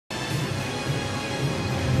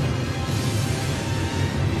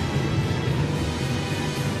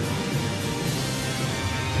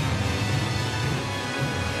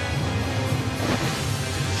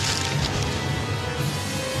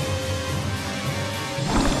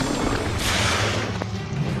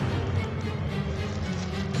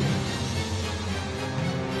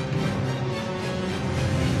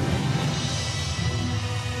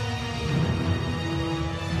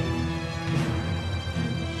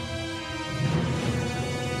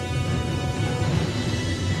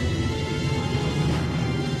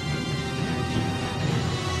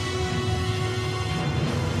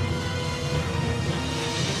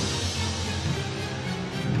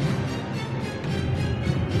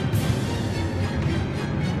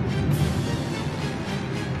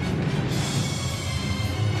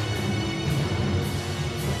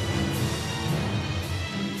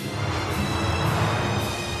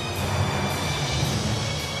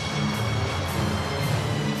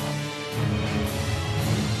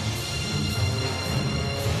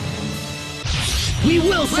We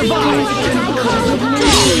will survive!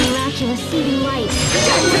 Miraculous seeding light.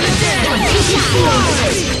 Get to the dam!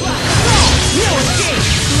 No escape!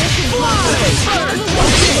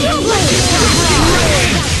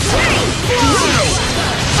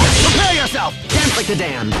 Prepare yourself! Dance like the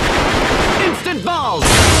dam! Instant balls!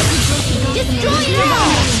 Destroy it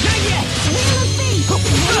all! Not yet!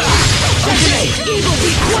 Okay! Evil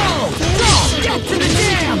be quelled! Get to the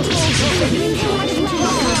dam!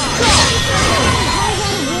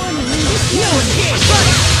 No escape!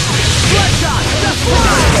 Bloodshot! The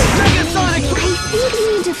fly! Megasonic! I think we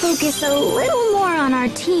need to focus a little more on our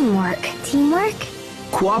teamwork. Teamwork?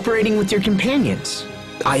 Cooperating with your companions.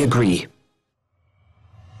 I agree.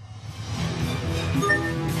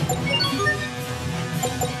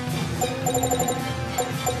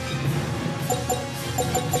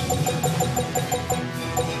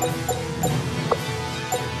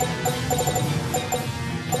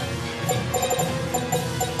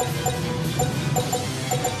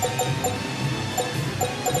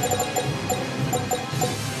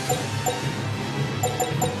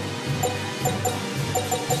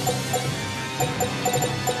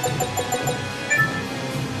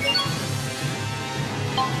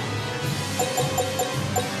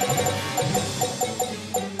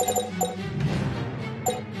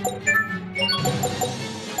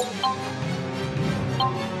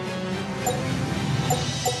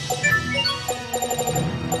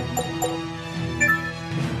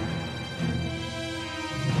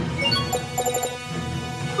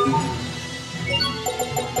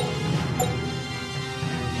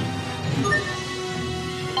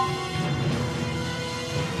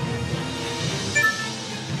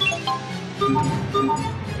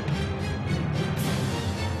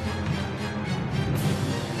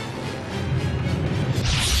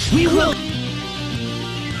 We will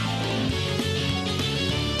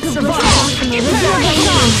survive!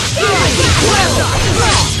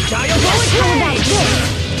 Diabolic rage!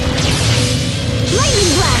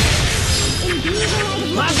 Lightning blast!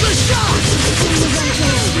 Plasma shock!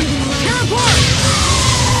 Teleport!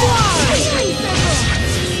 Fly!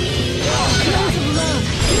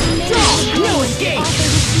 No escape!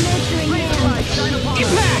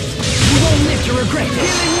 Impact! You won't live to regret it!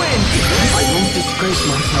 Healing wind! I won't disgrace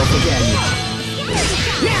myself again.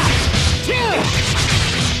 Yeah!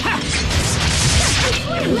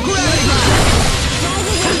 Gravity blast!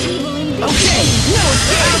 Okay! No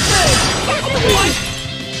escape! What?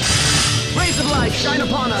 Rays of light shine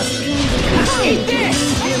upon us! Eat this!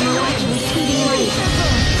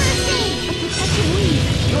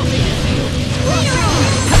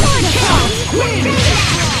 Wind!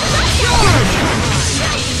 Charge!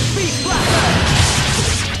 Speed blaster!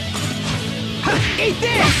 Eat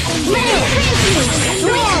this!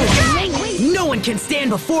 Charge! No one can stand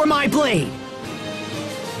before my blade!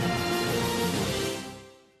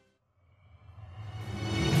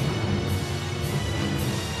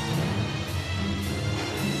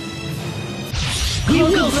 You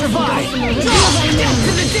will survive! Death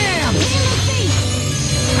to the dam!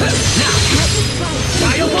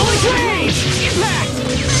 Diabolic rage! Impact!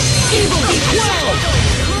 Evil be quelled!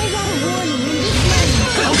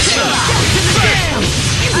 Okay! Death to the dam!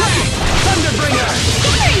 Impact! Thunderbringer!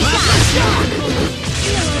 Plasma shock!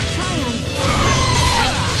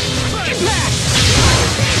 Impact!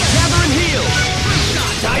 Gather and heal!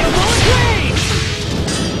 Diabolic rage!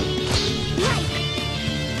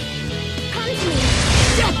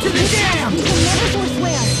 Death to the dam!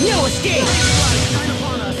 No escape!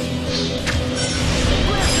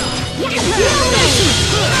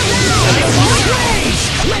 Diabolic rage!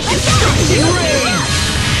 Let destruction reign!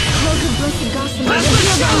 Plasma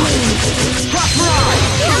shock! Cross mirage!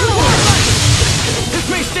 This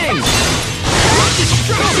may sting!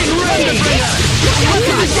 Destruction reign! Death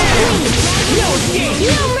to the dam! No escape!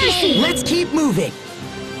 No mercy! Let's keep moving!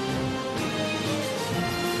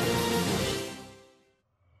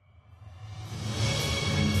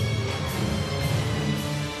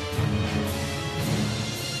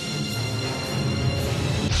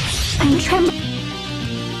 I'm trembling.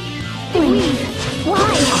 Why?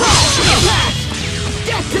 Impact!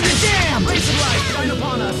 Death to the dam! Rays of light shine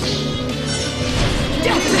upon us!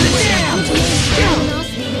 Death to the dam!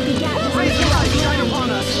 Rays of light shine upon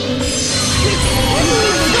us!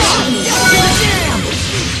 Death to the dam!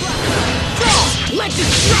 Let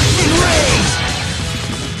destruction reign!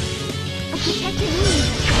 A protected weed.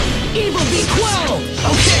 Evil be quelled!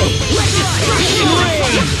 Okay! Let destruction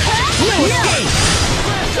reign! No escape!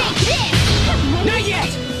 Take this! Not yet!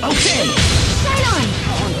 Okay! Turn on!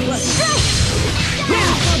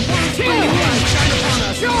 Strike!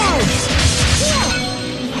 Charge!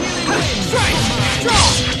 Strike!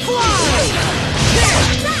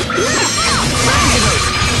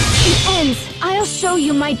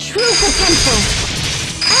 you my true potential.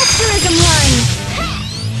 Asterism line!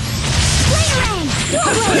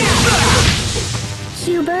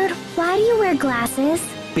 Hubert, why do you wear glasses?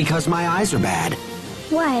 Because my eyes are bad.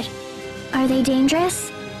 What? Are they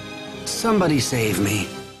dangerous? Somebody save me.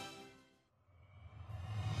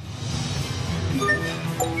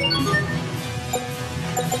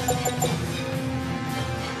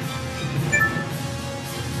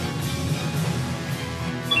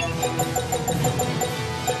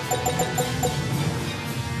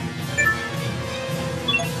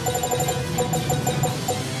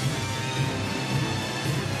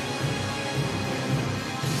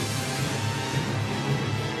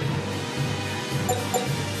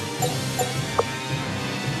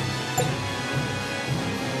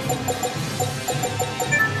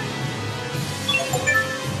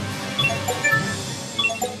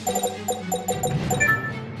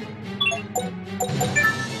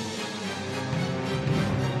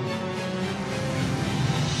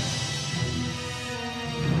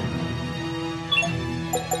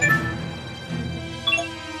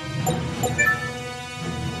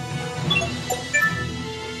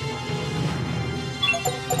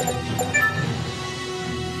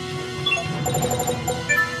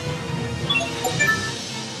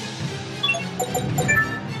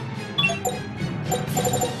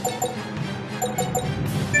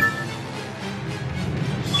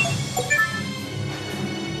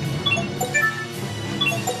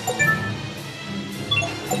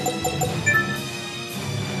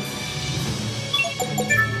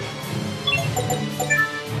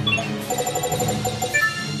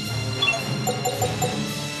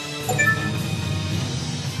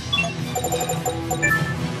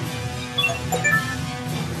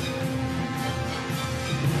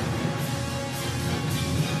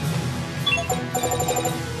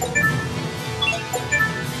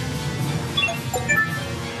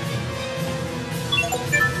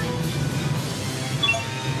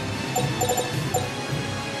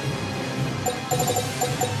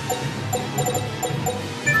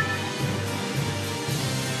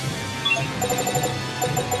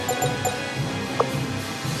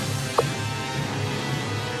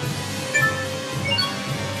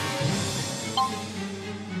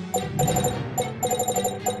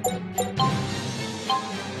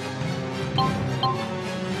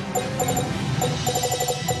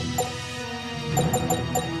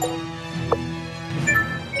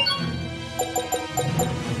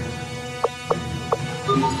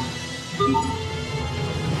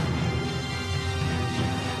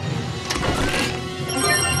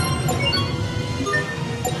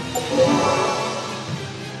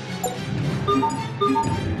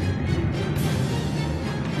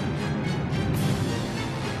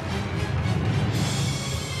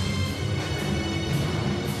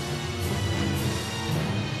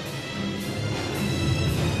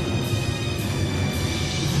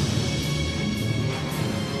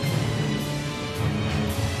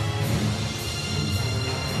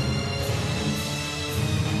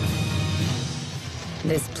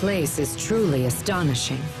 This place is truly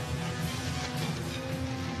astonishing.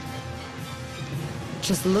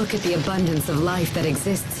 Just look at the abundance of life that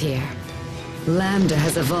exists here. Lambda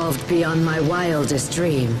has evolved beyond my wildest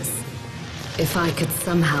dreams. If I could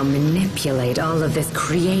somehow manipulate all of this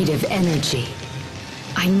creative energy,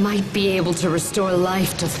 I might be able to restore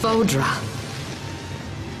life to Fodra.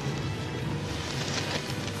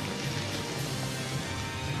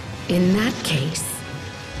 In that case,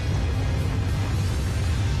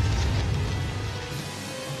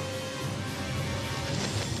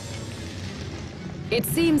 it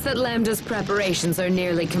seems that Lambda's preparations are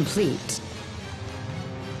nearly complete.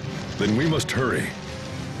 Then we must hurry.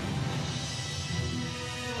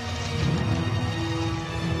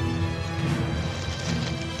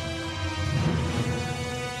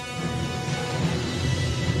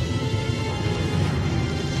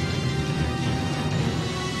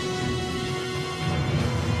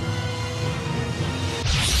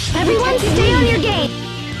 Everyone stay on your game!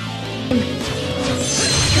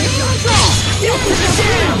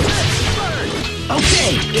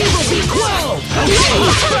 Okay, it will be quelled! Okay,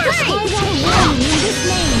 first! I got a warning in this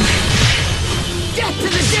name! Death to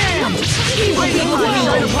the damned! Evil be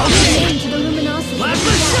quelled! Name Okay! to the luminosity.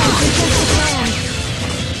 Plasma shock!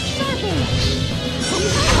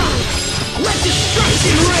 Let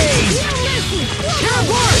destruction rage!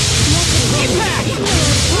 Counterpart! Impact!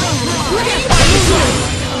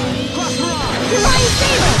 Divine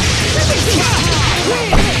Saber!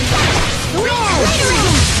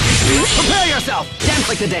 Prepare yourself! Dance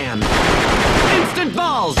like the damned! Instant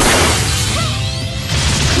balls!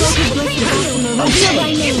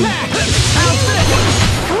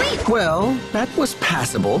 Well, that was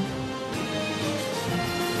passable.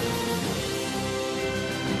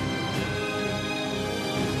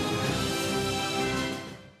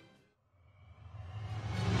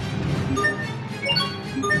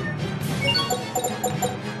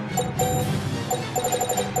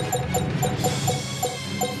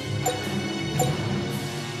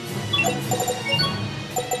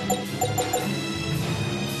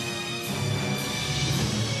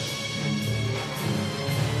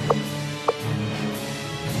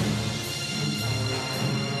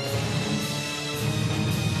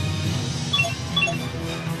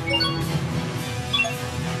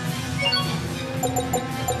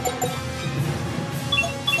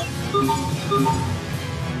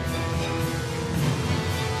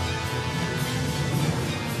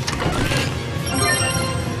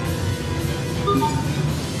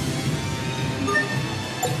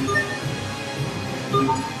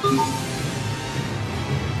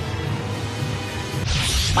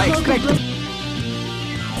 I expect the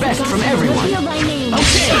best from everyone.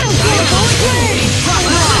 Okay!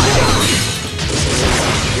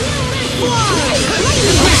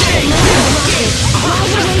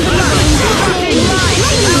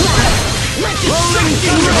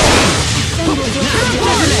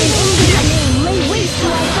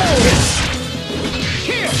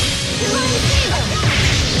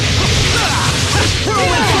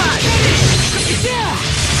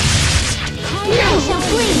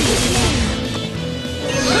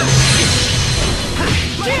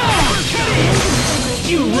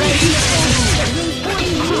 You ready?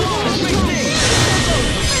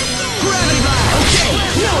 Okay,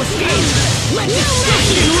 no escape! Let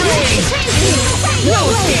destruction reign! No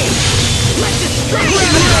escape! Let destruction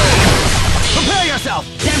reign! Prepare yourself!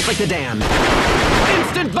 Dance like the damned!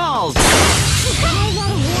 Instant balls!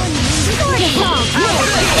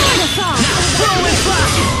 Whirlwind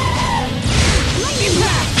flash!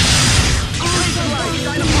 Impact!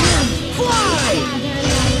 Fly!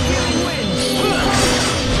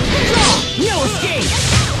 No escape!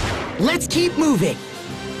 Let's keep moving!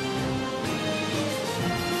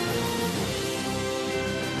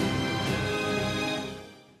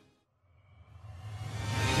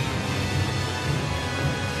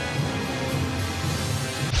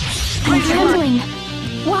 I'm trembling.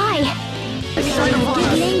 Why? Give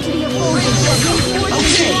name to the opponent.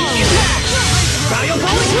 Okay! Impact!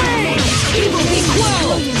 Diabolic Ray! Evil be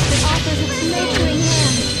quelled!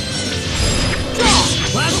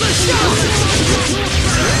 Plasma shot!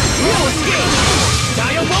 No escape!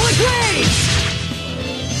 Diabolic Rage!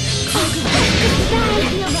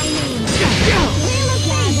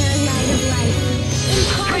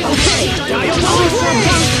 Okay, Diabolic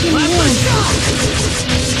Rage! Plasma shot!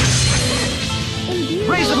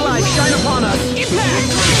 Rays of light shine upon us!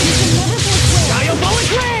 Impact! Diabolic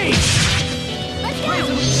Rage!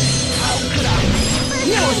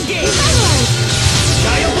 No escape!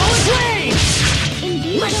 Diabolic Rage!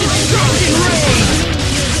 Let destruction reign!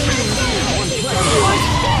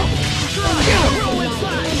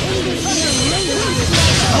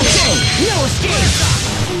 Okay, no escape!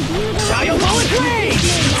 Diabolic Rage!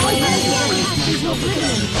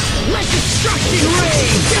 Let destruction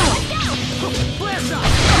reign!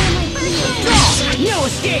 No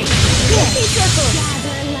escape!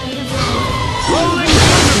 Rolling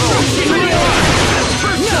Thunderbolt!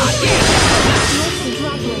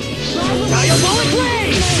 Diabolic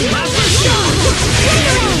Rage! Plasma shot!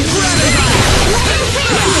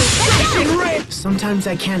 Sometimes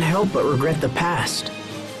I can't help but regret the past.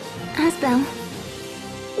 Asbel,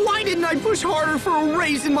 Why didn't I push harder for a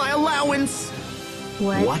raise in my allowance?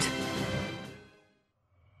 what?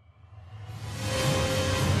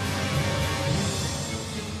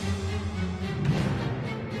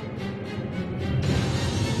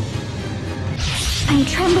 I'm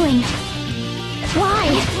trembling. Why?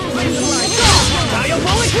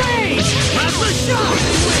 Diabolic Rage! Plasma shot!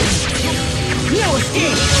 No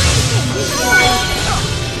escape!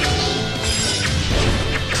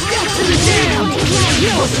 Get to the jam!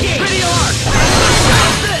 No escape! Pretty arc!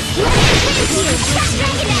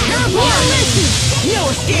 No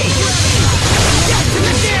escape! Get to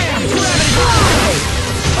the jam!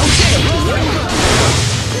 Okay!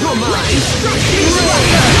 You're mine! Destruction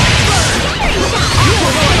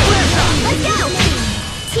Let's go!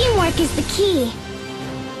 Teamwork is the key.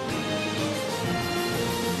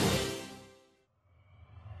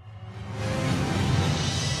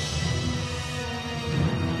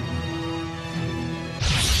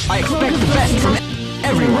 I expect the best from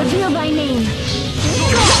everyone. Reveal thy name.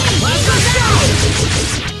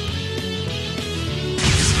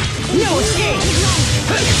 No escape!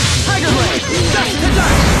 Tiger Blade! Dust to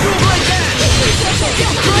dust! Dual Blade Dance!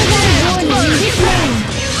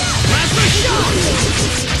 Plasma Shock!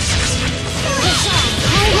 No escape!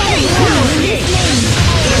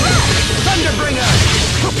 Thunderbringer!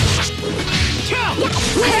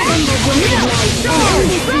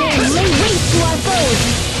 Lay waste to our foes!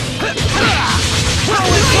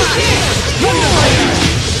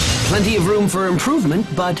 Plenty of room for improvement,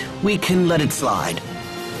 but we can let it slide.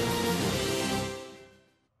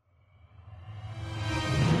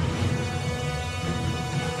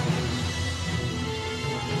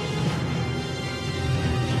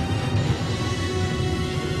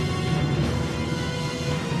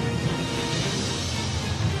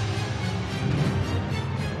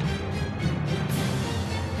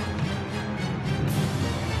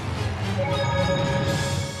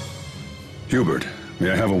 Hubert,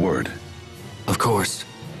 may I have a word? Of course.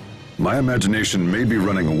 My imagination may be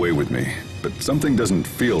running away with me, but something doesn't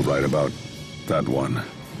feel right about that one.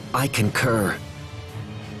 I concur.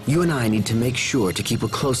 You and I need to make sure to keep a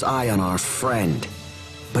close eye on our friend.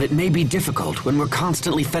 But it may be difficult when we're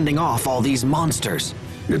constantly fending off all these monsters.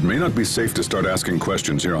 It may not be safe to start asking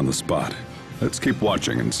questions here on the spot. Let's keep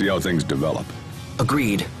watching and see how things develop.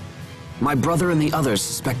 Agreed. My brother and the others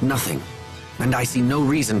suspect nothing, and I see no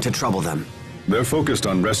reason to trouble them. They're focused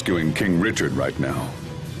on rescuing King Richard right now.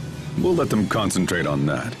 We'll let them concentrate on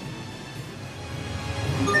that.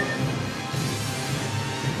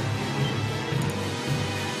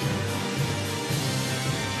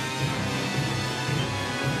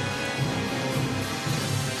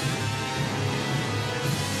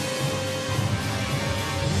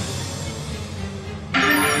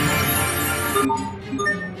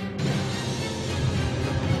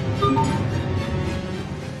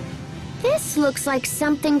 This looks like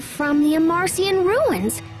something from the Amarcian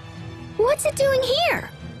ruins. What's it doing here?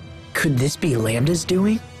 Could this be Lambda's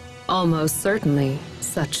doing? Almost certainly.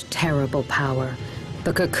 Such terrible power.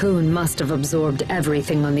 The Cocoon must have absorbed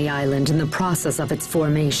everything on the island in the process of its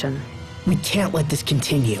formation. We can't let this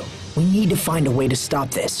continue. We need to find a way to stop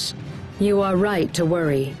this. You are right to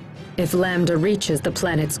worry. If Lambda reaches the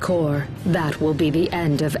planet's core, that will be the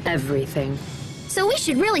end of everything. So we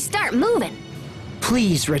should really start moving.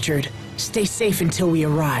 Please, Richard, stay safe until we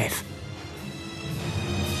arrive.